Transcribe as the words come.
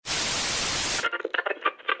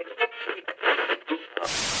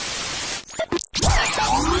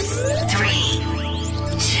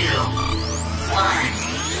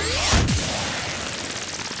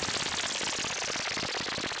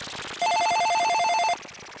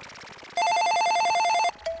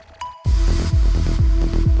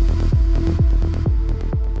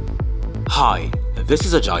Hi, this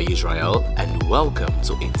is Ajayi Israel and welcome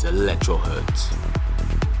to Intellectual Hertz.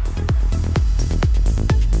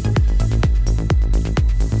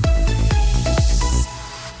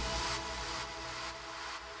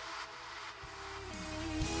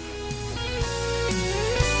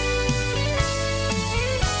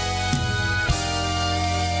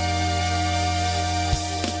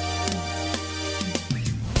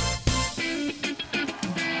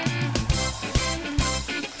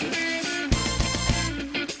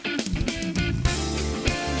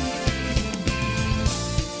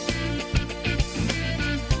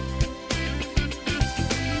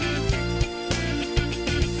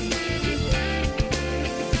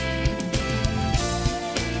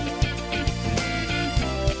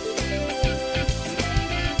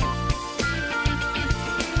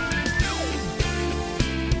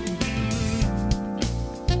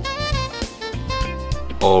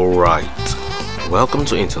 Alright, welcome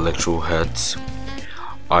to Intellectual Hertz.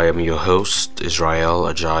 I am your host, Israel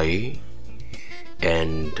Ajayi,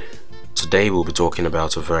 and today we'll be talking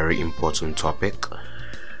about a very important topic.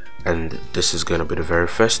 And this is going to be the very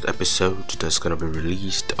first episode that's going to be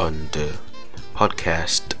released on the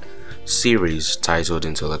podcast series titled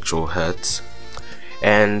Intellectual Hertz.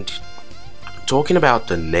 And talking about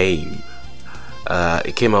the name,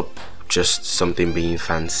 it came up just something being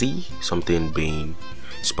fancy, something being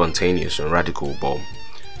spontaneous and radical, but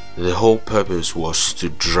the whole purpose was to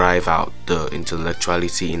drive out the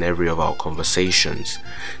intellectuality in every of our conversations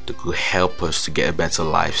that could help us to get a better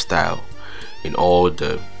lifestyle in all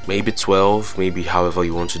the maybe 12, maybe however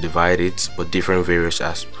you want to divide it, but various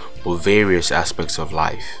aspects of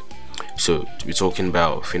life. So we're talking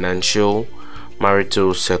about financial,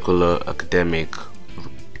 marital, secular, academic,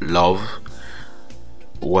 love,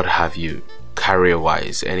 what have you, career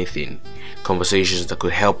wise, anything. Conversations that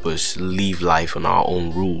could help us live life on our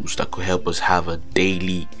own rules, that could help us have a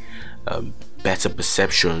daily better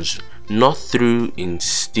perceptions, not through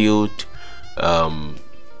instilled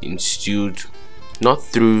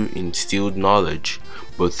knowledge,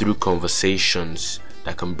 but through conversations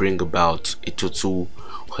that can bring about a total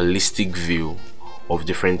holistic view of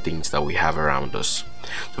different things that we have around us.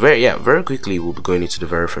 So very quickly we'll be going into the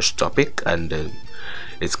very first topic, and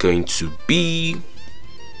it's going to be,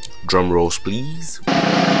 drum rolls please,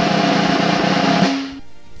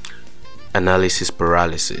 analysis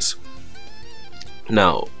paralysis.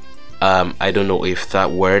 Now, I don't know if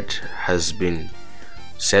that word has been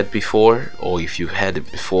said before or if you've heard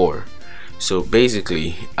it before. So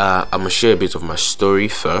basically, I'm gonna share a bit of my story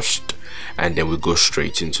first, and then we'll go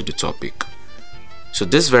straight into the topic. So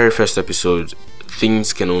this very first episode,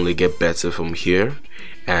 things can only get better from here,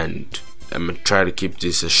 and I'm gonna try to keep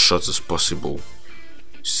this as short as possible.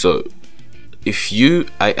 So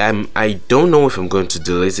I don't know if I'm going to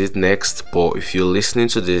delete it next, but if you're listening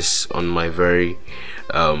to this on my very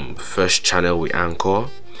first channel with Anchor,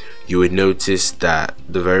 you would notice that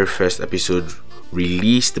the very first episode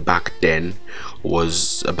released back then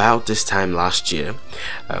was about this time last year,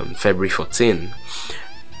 February 14,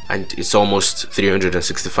 and it's almost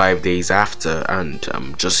 365 days after, and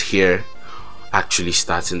I'm just here actually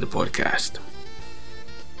starting the podcast.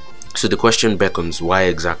 So the question beckons, why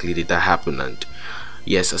exactly did that happen? And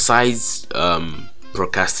yes, aside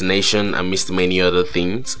procrastination amidst many other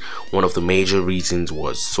things, one of the major reasons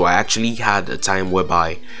was, so I actually had a time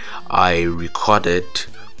whereby I recorded,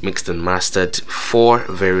 mixed and mastered 4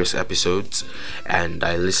 various episodes, and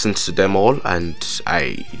I listened to them all and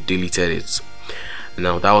I deleted it.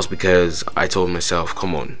 Now that was because I told myself,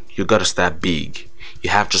 come on, you gotta start big. You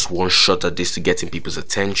have just one shot at this to getting people's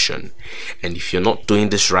attention, and if you're not doing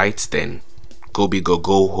this right, then go big or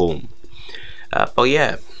go home. But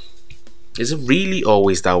yeah, is it really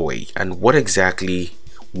always that way? And what exactly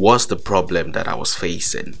was the problem that I was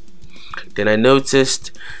facing? Then I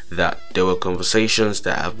noticed that there were conversations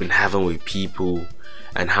that I've been having with people,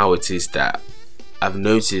 and how it is that I've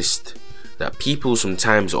noticed that people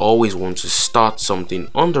sometimes always want to start something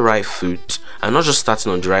on the right foot, and not just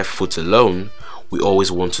starting on the right foot alone. We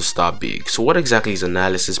always want to start big. So what exactly is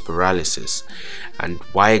analysis paralysis, and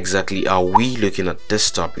why exactly are we looking at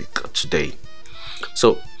this topic today?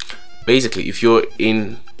 So basically, if you're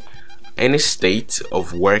in any state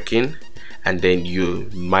of working, and then you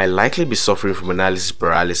might likely be suffering from analysis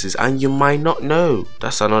paralysis, and you might not know.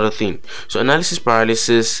 That's another thing. So analysis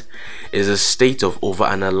paralysis is a state of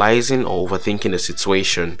overanalyzing or overthinking a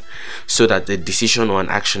situation so that the decision or an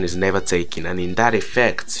action is never taken, and in that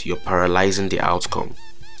effect you're paralyzing the outcome.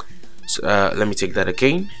 So let me take that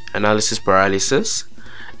again. Analysis paralysis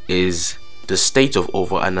is the state of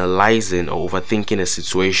overanalyzing or overthinking a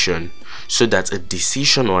situation so that a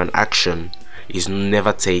decision or an action is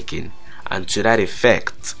never taken, and to that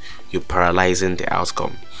effect you're paralyzing the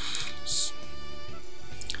outcome.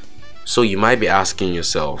 So you might be asking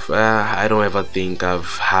yourself, I don't ever think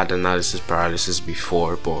I've had analysis paralysis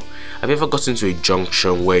before, but have you ever gotten to a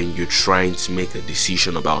junction where you're trying to make a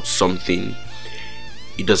decision about something?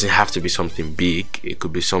 It doesn't have to be something big. It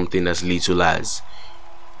could be something as little as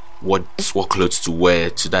what clothes to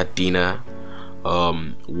wear to that dinner,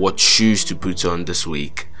 what shoes to put on this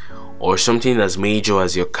week, or something as major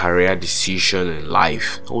as your career decision in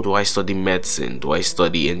life. Oh, do I study medicine? Do I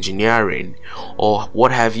study engineering? Or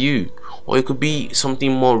what have you? Or it could be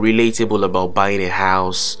something more relatable about buying a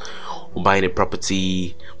house, or buying a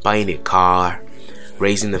property, buying a car,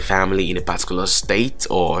 raising a family in a particular state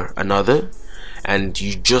or another, and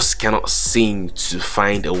you just cannot seem to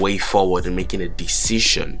find a way forward in making a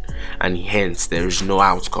decision, and hence there is no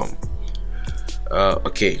outcome.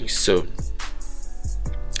 Okay, so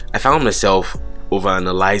I found myself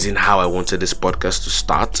overanalyzing how I wanted this podcast to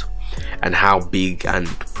start and how big and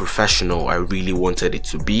professional I really wanted it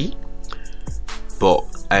to be. But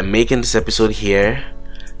I'm making this episode here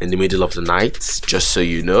in the middle of the night, just so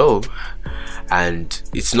you know, and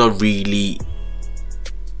it's not really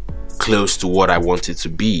close to what I want it to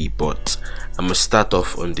be, but I'm gonna start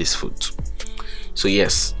off on this foot. So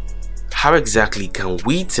yes, how exactly can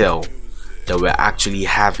we tell that we're actually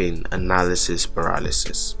having analysis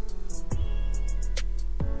paralysis?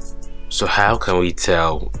 So how can we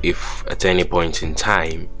tell if at any point in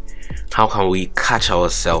time, how can we catch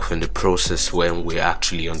ourselves in the process when we're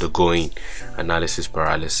actually undergoing analysis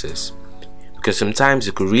paralysis? Because sometimes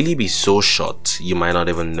it could really be so short you might not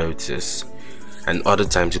even notice, and other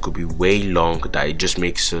times it could be way long that it just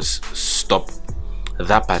makes us stop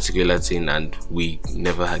that particular thing and we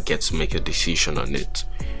never get to make a decision on it.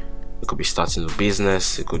 It could be starting a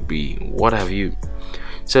business, it could be what have you.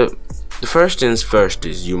 So the first things first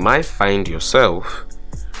is you might find yourself,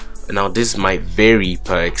 now this might vary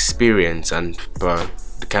per experience and per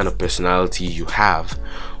the kind of personality you have,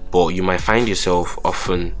 but you might find yourself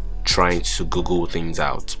often trying to Google things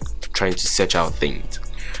out, trying to search out things,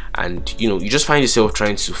 and you just find yourself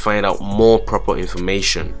trying to find out more proper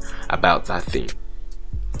information about that thing.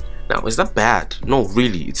 Now, is that bad? No,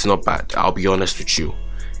 really, it's not bad. I'll be honest with you,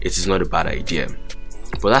 it is not a bad idea.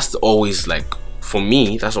 But that's always for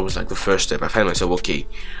me, that's always the first step. I find myself, okay,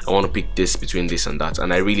 I want to pick this between this and that,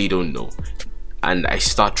 and I really don't know, and I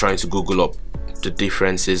start trying to Google up the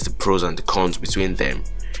differences, the pros and the cons between them,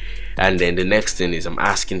 and then the next thing is I'm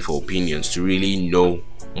asking for opinions to really know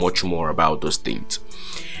much more about those things.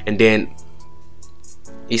 And then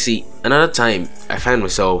you see, another time I find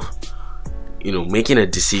myself making a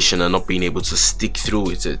decision and not being able to stick through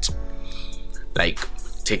with it.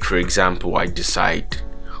 Take for example, I decide,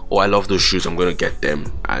 oh, I love those shoes, I'm gonna get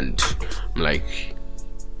them, and I'm like,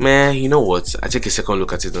 man, you know what, I take a second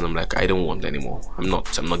look at it and I'm like, I don't want anymore. I'm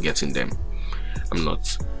not getting them. I'm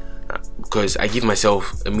not, because I give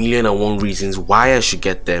myself 1,000,001 reasons why I should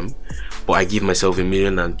get them, but I give myself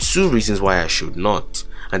 1,000,002 reasons why I should not,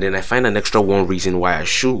 and then I find an extra one reason why I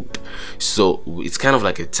should. So it's kind of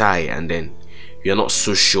like a tie, and then you're not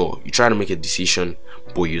so sure. You try to make a decision,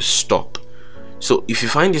 but you stop. So if you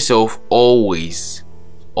find yourself always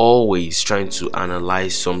trying to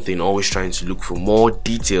analyze something, always trying to look for more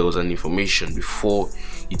details and information before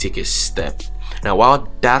you take a step. Now,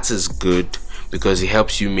 while that is good because it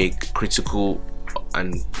helps you make critical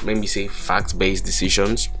and maybe say fact-based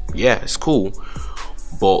decisions, yeah, it's cool,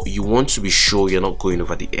 but you want to be sure you're not going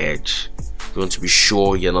over the edge. You want to be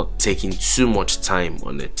sure you're not taking too much time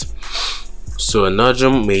on it. So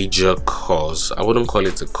another major cause, I wouldn't call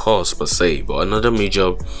it a cause per se, but another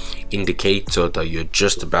major indicator that you're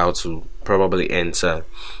just about to probably enter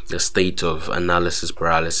the state of analysis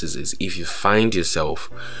paralysis is if you find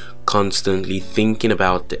yourself constantly thinking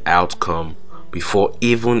about the outcome before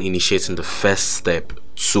even initiating the first step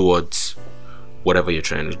towards whatever you're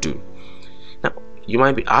trying to do. Now, you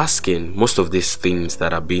might be asking, most of these things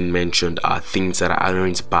that are being mentioned are things that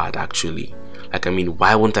aren't bad actually.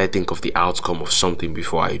 Why won't I think of the outcome of something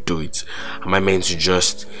before I do it? Am I meant to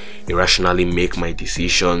just irrationally make my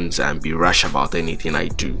decisions and be rash about anything I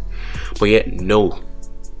do? But yet, no,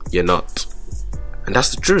 you're not. And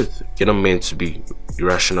that's the truth. You're not meant to be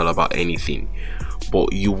irrational about anything.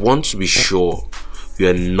 But you want to be sure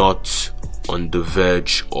you're not on the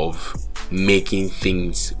verge of making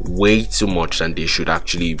things way too much than they should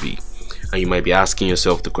actually be. And you might be asking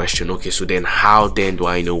yourself the question, okay, so then how then do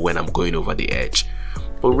I know when I'm going over the edge?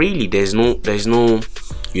 But really, there's no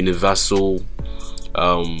universal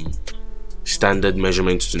standard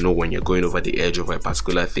measurements to know when you're going over the edge of a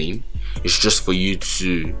particular thing. It's just for you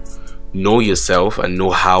to know yourself and know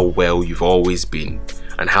how well you've always been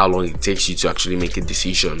and how long it takes you to actually make a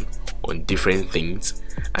decision on different things,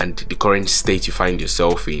 and the current state you find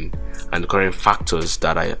yourself in, and the current factors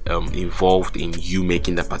that are involved in you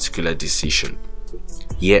making that particular decision.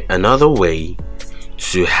 Yet another way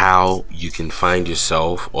to how you can find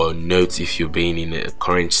yourself or note if you're being in a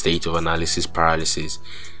current state of analysis paralysis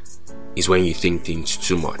is when you think things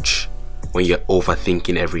too much. When you're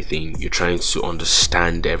overthinking everything, you're trying to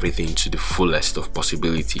understand everything to the fullest of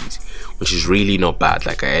possibilities, which is really not bad.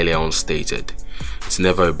 Like I earlier on stated, it's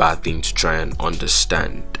never a bad thing to try and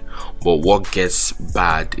understand. But what gets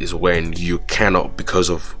bad is when you cannot, because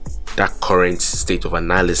of that current state of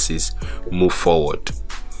analysis, move forward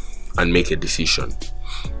and make a decision.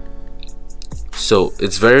 So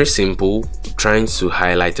it's very simple, trying to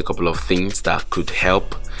highlight a couple of things that could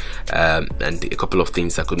help and a couple of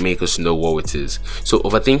things that could make us know what it is. So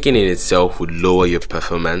overthinking in itself would lower your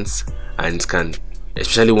performance and can,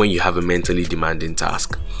 especially when you have a mentally demanding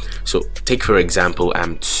task. So take for example,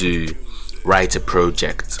 I'm to write a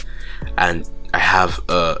project and I have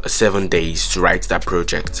 7 days to write that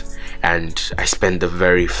project, and I spend the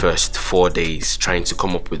very first 4 days trying to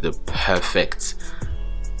come up with the perfect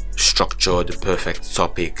structure, the perfect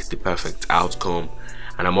topic, the perfect outcome,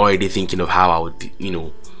 and I'm already thinking of how I would,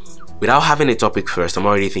 without having a topic first, I'm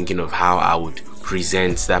already thinking of how I would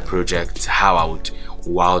present that project, how I would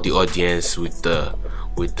wow the audience with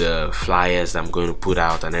the flyers I'm going to put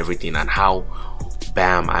out and everything, and how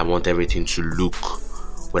I want everything to look,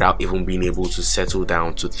 without even being able to settle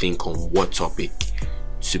down to think on what topic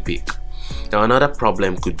to pick. Now another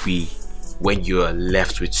problem could be when you are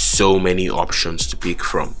left with so many options to pick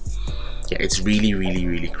from. Yeah, it's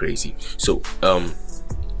really crazy. So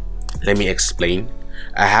let me explain.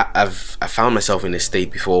 I found myself in a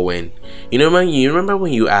state before when you remember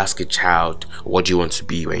when you ask a child what do you want to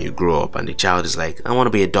be when you grow up, and the child is like, I want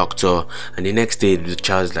to be a doctor, and the next day the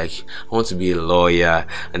child is like, I want to be a lawyer,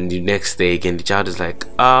 and the next day again the child is like,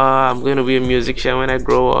 I'm going to be a musician when I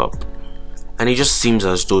grow up. And it just seems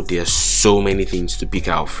as though there's so many things to pick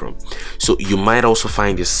out from. So you might also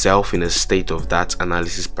find yourself in a state of that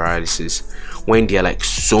analysis paralysis when there are like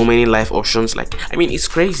so many life options. Like, I mean, it's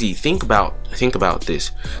crazy. Think about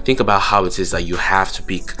this. Think about how it is that you have to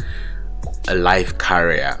pick a life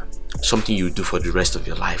career, something you do for the rest of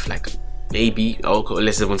your life, like maybe,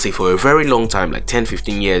 let's even say for a very long time, like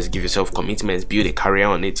 10-15 years. Give yourself commitments, build a career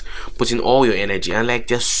on it, put in all your energy, and like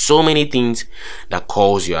there's so many things that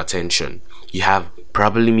calls your attention. You have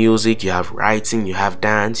probably music, you have writing, you have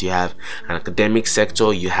dance, you have an academic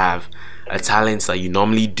sector, you have a talent that you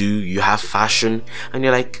normally do, you have fashion, and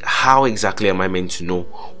you're like, how exactly am I meant to know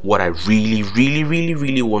what I really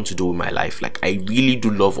want to do with my life? Like, I really do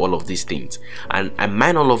love all of these things, and I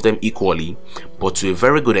might not love them equally, but to a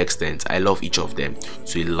very good extent I love each of them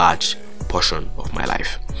to a large portion of my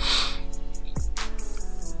life.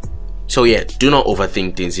 So yeah, do not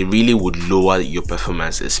overthink things. It really would lower your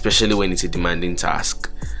performance, especially when it's a demanding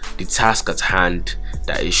task. The task at hand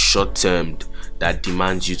that is short-termed, that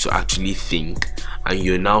demands you to actually think, and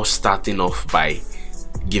you're now starting off by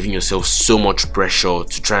giving yourself so much pressure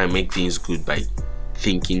to try and make things good by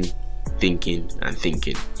thinking.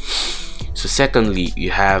 So secondly,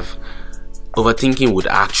 you have overthinking would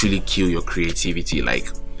actually kill your creativity.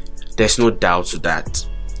 Like, there's no doubt to that.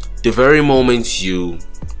 The very moment you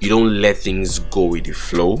don't let things go with the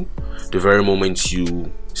flow, the very moment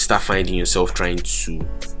you start finding yourself the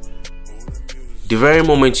very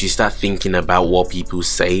moment you start thinking about what people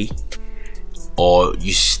say, or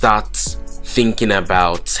you start thinking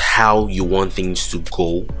about how you want things to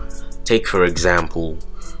go. Take for example,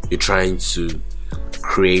 you're trying to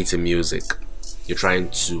create a music, you're trying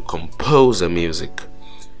to compose a music,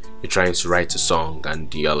 you're trying to write a song,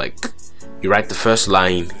 and you're like, you write the first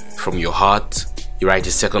line from your heart, you write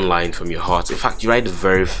the second line from your heart. In fact, you write the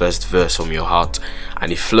very first verse from your heart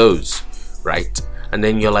and it flows, right? And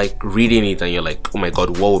then you're like reading it and you're like, oh my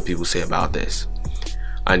god, what would people say about this?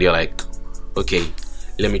 And you're like, okay,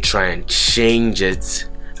 let me try and change it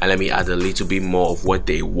and let me add a little bit more of what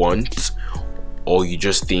they want. Or you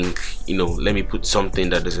just think, let me put something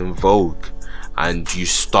that is in vogue, and you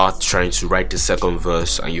start trying to write the second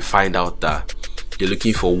verse and you find out that you're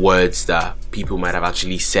looking for words that people might have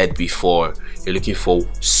actually said before. You're looking for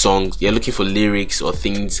songs, you're looking for lyrics or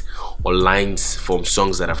things or lines from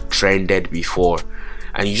songs that have trended before,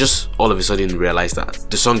 and you just all of a sudden realize that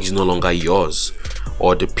the song is no longer yours,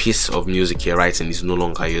 or the piece of music you're writing is no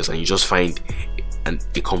longer yours, and you just find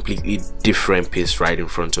a completely different piece right in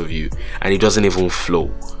front of you, and it doesn't even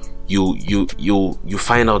flow. you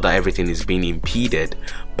find out that everything is being impeded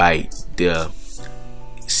by the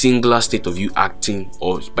singular state of you acting,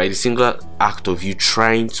 or by the singular act of you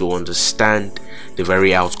trying to understand the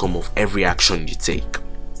very outcome of every action you take.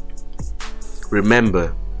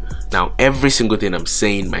 Remember, now every single thing I'm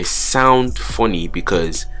saying might sound funny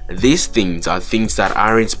because these things are things that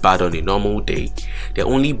aren't bad on a normal day. They're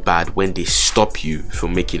only bad when they stop you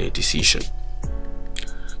from making a decision.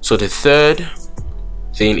 So the third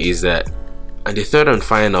thing is that, and the third and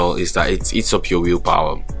final, is that it eats up your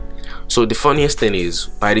willpower. So the funniest thing is,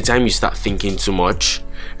 by the time you start thinking too much,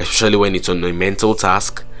 especially when it's on a mental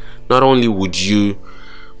task, not only would you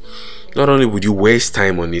waste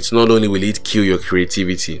time on it, not only will it kill your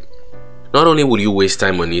creativity, not only will you waste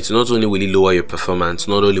time on it, not only will it lower your performance,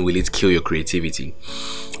 not only will it kill your creativity,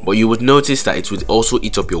 but you would notice that it would also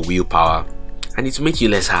eat up your willpower and it will make you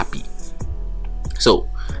less happy. So,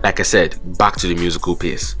 like I said, back to the musical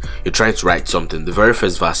piece. You're trying to write something. The very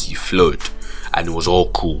first verse you flowed and it was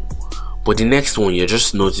all cool. But the next one, you're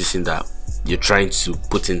just noticing that you're trying to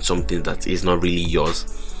put in something that is not really yours.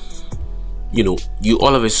 You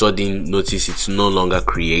all of a sudden notice it's no longer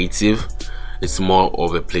creative. It's more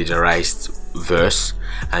of a plagiarized verse.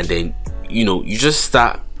 And then, you just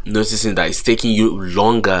start noticing that it's taking you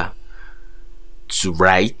longer to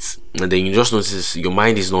write. And then you just notice your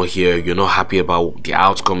mind is not here. You're not happy about the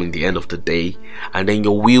outcome in the end of the day. And then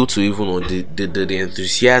your will to even, or the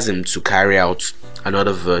enthusiasm to carry out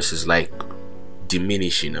another verse is like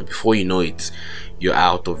diminishing, and before you know it, you're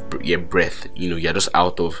out of your breath. You're just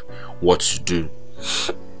out of what to do.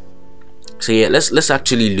 So yeah, let's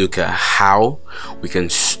actually look at how we can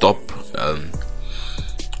stop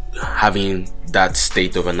having that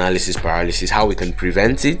state of analysis paralysis, how we can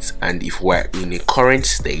prevent it, and if we're in a current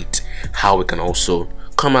state, how we can also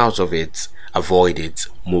come out of it, avoid it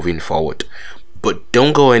moving forward. But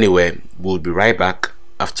don't go anywhere. We'll be right back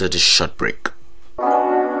after this short break.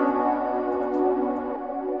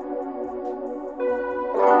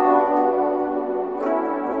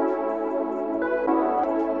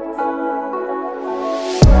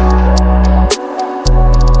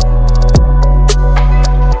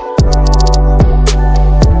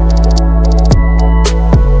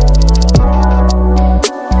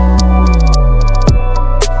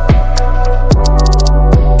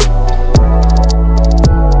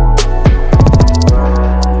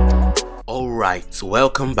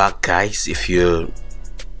 Welcome back, guys. If you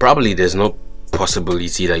probably, there's no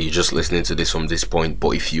possibility that you're just listening to this from this point,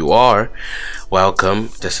 but if you are, welcome.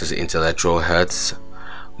 This is Intellectual Hertz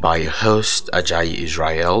by your host Ajayi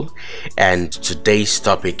Israel, and today's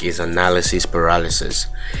topic is analysis paralysis.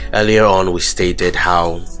 Earlier on, we stated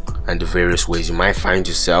how and the various ways you might find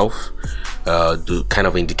yourself, the kind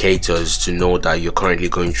of indicators to know that you're currently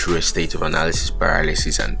going through a state of analysis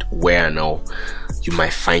paralysis, and where and how you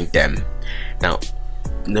might find them. Now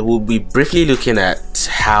we'll be briefly looking at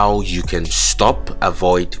how you can stop,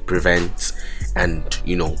 avoid, prevent, and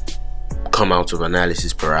come out of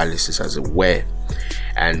analysis paralysis, as it were.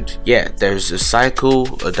 And yeah, there's a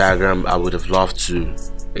diagram I would have loved to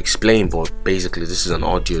explain, but basically this is an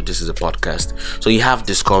audio, this is a podcast. So you have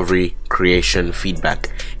discovery, creation,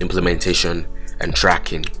 feedback, implementation, and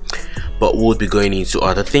tracking. But we'll be going into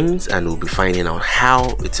other things, and we'll be finding out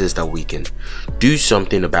how it is that we can do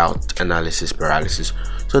something about analysis paralysis.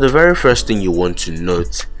 So the very first thing you want to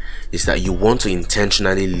note is that you want to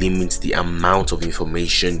intentionally limit the amount of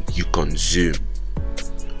information you consume.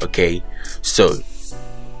 Okay, so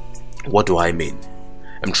what do I mean?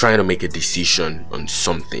 I'm trying to make a decision on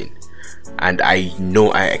something, and I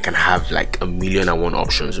know I can have like 1,000,001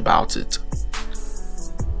 options about it.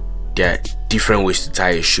 There are different ways to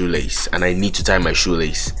tie a shoelace, and I need to tie my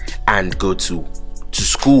shoelace and go to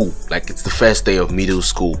school. Like, it's the first day of middle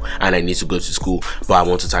school and I need to go to school, but I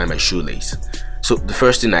want to tie my shoelace. So the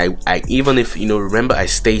first thing I even if remember I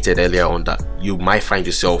stated earlier on that you might find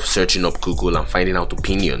yourself searching up Google and finding out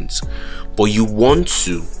opinions, but you want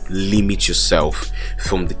to limit yourself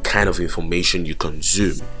from the kind of information you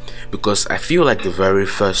consume, because I feel like the very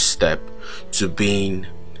first step to being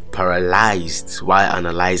paralyzed while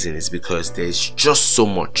analyzing is because there's just so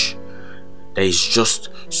much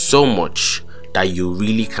that you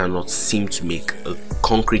really cannot seem to make a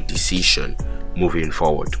concrete decision moving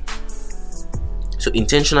forward. So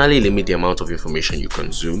intentionally limit the amount of information you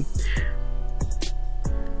consume,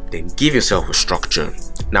 then give yourself a structure.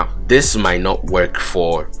 Now, this might not work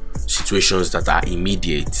for situations that are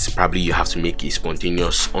immediate. Probably you have to make a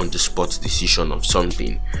spontaneous on-the-spot decision of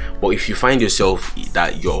something. But if you find yourself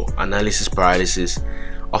that your analysis paralysis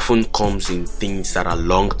often comes in things that are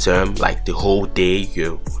long term, like the whole day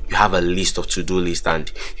you have a list of to-do list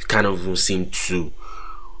and you can't even seem to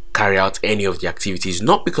carry out any of the activities,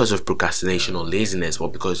 not because of procrastination or laziness, but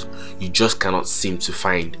because you just cannot seem to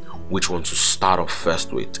find which one to start off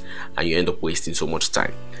first with, and you end up wasting so much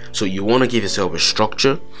time. So you want to give yourself a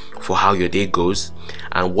structure for how your day goes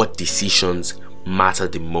and what decisions matter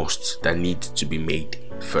the most that need to be made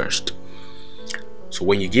first. So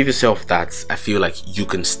when you give yourself that, I feel like you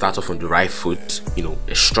can start off on the right foot.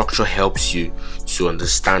 A structure helps you to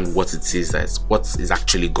understand what it is what is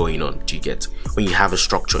actually going on. Do you get? When you have a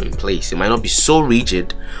structure in place, it might not be so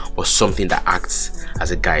rigid, but something that acts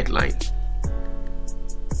as a guideline.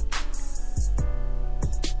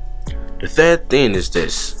 The third thing is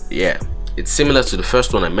this. It's similar to the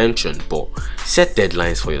first one I mentioned, but set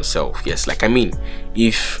deadlines for yourself. Yes,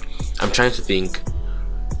 if I'm trying to think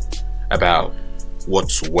about what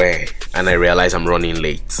to wear and I realize I'm running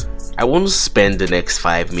late, I won't spend the next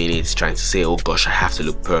 5 minutes trying to say, oh gosh, I have to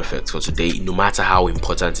look perfect for today, no matter how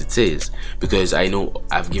important it is, because I know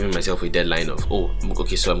I've given myself a deadline of,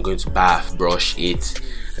 so I'm going to bath, brush, eat,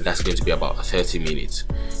 and that's going to be about 30 minutes.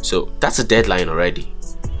 So that's a deadline already.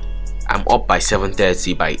 I'm up by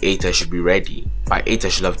 7:30. By 8 I should be ready. By 8 I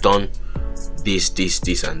should have done this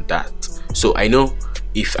and that. So I know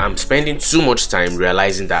if I'm spending too much time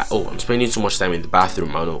realizing that, I'm spending too much time in the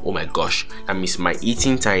bathroom, I know, oh my gosh, that means my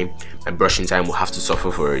eating time, my brushing time will have to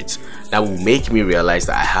suffer for it. That will make me realize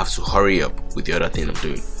that I have to hurry up with the other thing I'm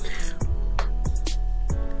doing.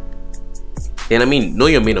 Then know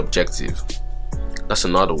your main objective. That's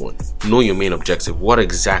another one. Know your main objective. What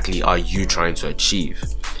exactly are you trying to achieve?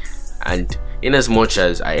 And in as much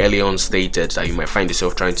as I earlier on stated that you might find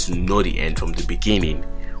yourself trying to know the end from the beginning,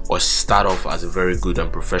 or start off as a very good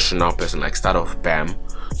and professional person, like start off bam,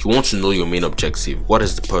 you want to know your main objective. What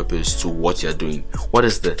is the purpose to what you're doing? What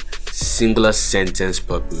is the singular sentence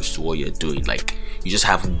purpose to what you're doing? Like, you just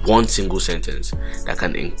have one single sentence that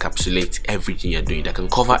can encapsulate everything you're doing, that can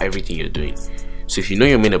cover everything you're doing. So if you know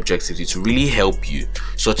your main objective, it will really help you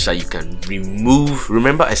such that you can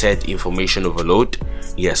remember I said information overload?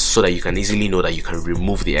 Yes, so that you can easily know that you can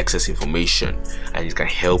remove the excess information and it can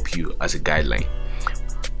help you as a guideline.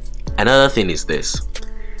 Another thing is this.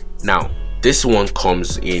 Now, this one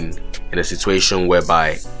comes in a situation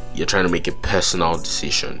whereby you're trying to make a personal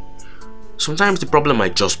decision. Sometimes the problem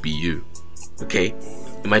might just be you, okay?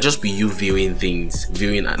 It might just be you viewing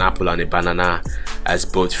an apple and a banana as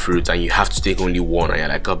both fruit, and you have to take only one, and you're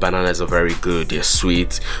like, bananas are very good, they're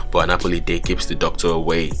sweet, but an apple a day keeps the doctor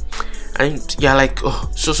away. And you're like,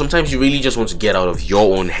 so sometimes you really just want to get out of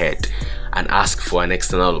your own head and ask for an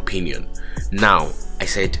external opinion. Now, I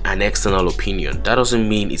said an external opinion. That doesn't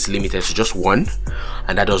mean it's limited to just one,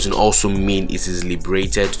 and that doesn't also mean it is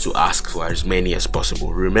liberated to ask for as many as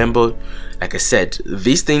possible. Remember, like I said,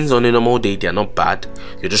 these things on a normal day, they're not bad.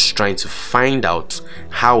 You're just trying to find out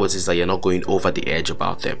how it is that you're not going over the edge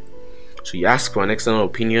about them. So you ask for an external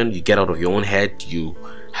opinion, you get out of your own head, you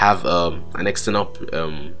have an external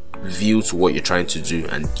view to what you're trying to do,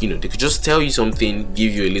 and they could just tell you something,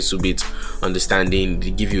 give you a little bit understanding,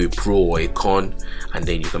 they give you a pro or a con, and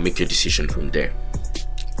then you can make your decision from there.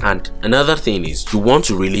 And another thing is, you want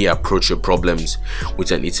to really approach your problems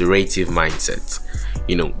with an iterative mindset.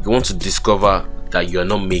 You want to discover that you're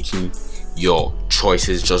not making your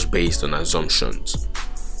choices just based on assumptions.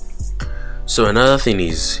 So another thing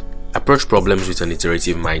is, approach problems with an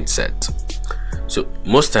iterative mindset. So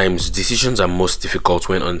most times decisions are most difficult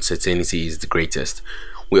when uncertainty is the greatest.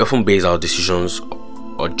 We often base our decisions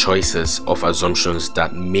or choices off assumptions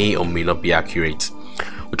that may or may not be accurate.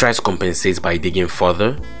 We try to compensate by digging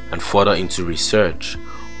further and further into research,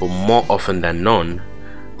 but more often than none,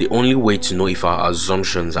 the only way to know if our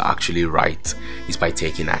assumptions are actually right is by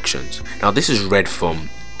taking actions. Now, this is read from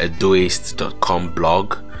a doist.com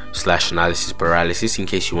blog /analysis paralysis. In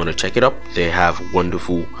case you want to check it up, they have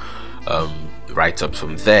wonderful write-ups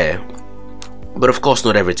from there, but of course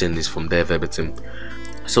not everything is from there verbatim.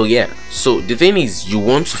 So the thing is, you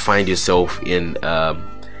want to find yourself in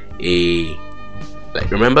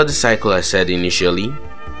remember the cycle I said initially: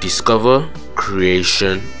 discover,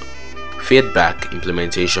 creation, feedback,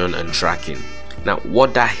 implementation, and tracking. Now,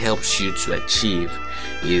 what that helps you to achieve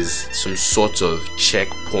is some sort of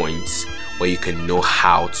checkpoints where you can know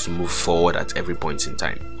how to move forward at every point in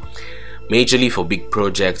time. Majorly for big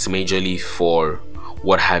projects, majorly for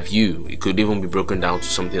what have you. It could even be broken down to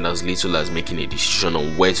something as little as making a decision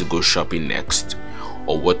on where to go shopping next,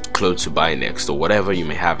 or what clothes to buy next, or whatever you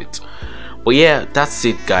may have it. But yeah, that's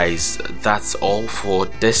it, guys. That's all for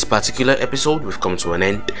this particular episode. We've come to an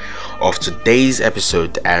end of today's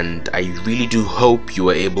episode, and I really do hope you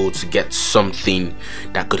were able to get something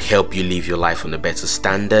that could help you live your life on a better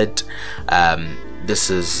standard. This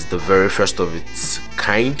is the very first of its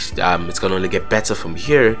kind. It's gonna only get better from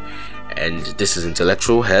here, and this is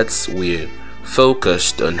Intellectual Heads. We're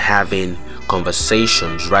focused on having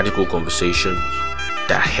conversations, radical conversations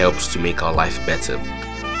that helps to make our life better.